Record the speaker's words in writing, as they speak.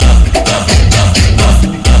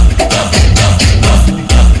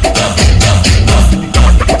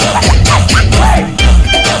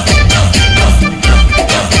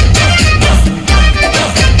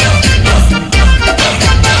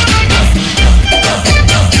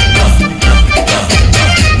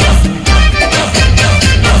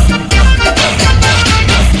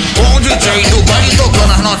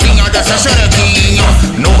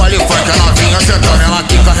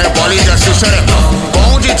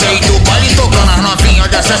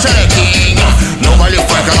desce xerequinha. No baile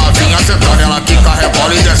funk a novinha sentando, ela quica,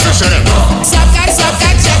 rebola e desce o xerecão. Soca,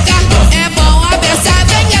 soca, tcheca, é bom a beça,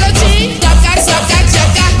 vem garotinho. Soca, soca,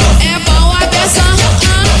 tcheca, é bom a beça.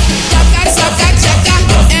 Soca, soca, tcheca,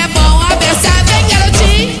 é bom a beça, vem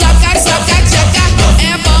garotinho. Soca, soca, tcheca,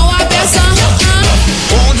 é bom a beça.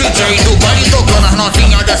 Com o DJ do baile tocando, as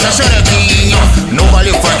novinhas desce a xerequinha. No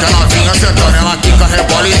baile funk a novinha sentando, ela quica,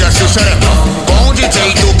 rebola e desce o xerecão. Com o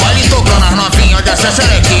DJ do baile tocando, as novinhas desce a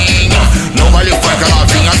xerequinha. No baile funk a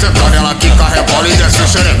novinha sentando, ela quica, rebola e desce o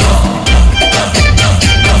xerecão.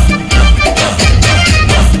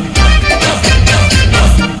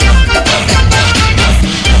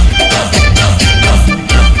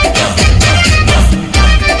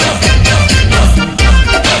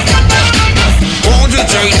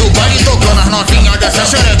 Novinha desce a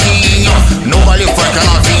xerequinha. No baile funk a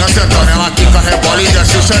novinha sentando, ela quica, rebola e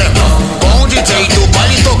desce o xerecão. Com o DJ do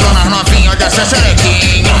baile tocando, as novinhas desce a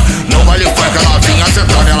xerequinha. No baile funk a novinha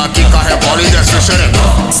sentando, ela quica, rebola e desce o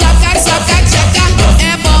xerecão. Soca, soca, tcheca,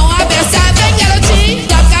 é bom a beça, vem garotinho.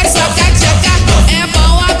 Soca, soca, tcheca, é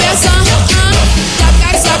bom a beça. Soca,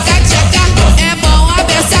 soca, tcheca, é bom a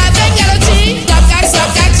beça, vem garotinho. Soca,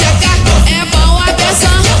 soca, tcheca, é bom a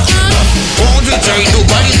beça. Com o DJ do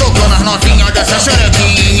baile tocando, as novinhas desce a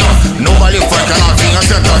xerequinha. No baile funk a novinha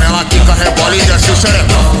sentando, ela quica, rebola e desce o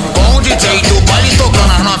xerecão. Com o DJ do baile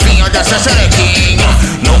tocando, as novinhas desce a xerequinha.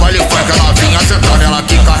 No baile funk a novinha sentando, ela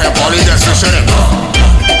quica, rebola e desce o xerecão.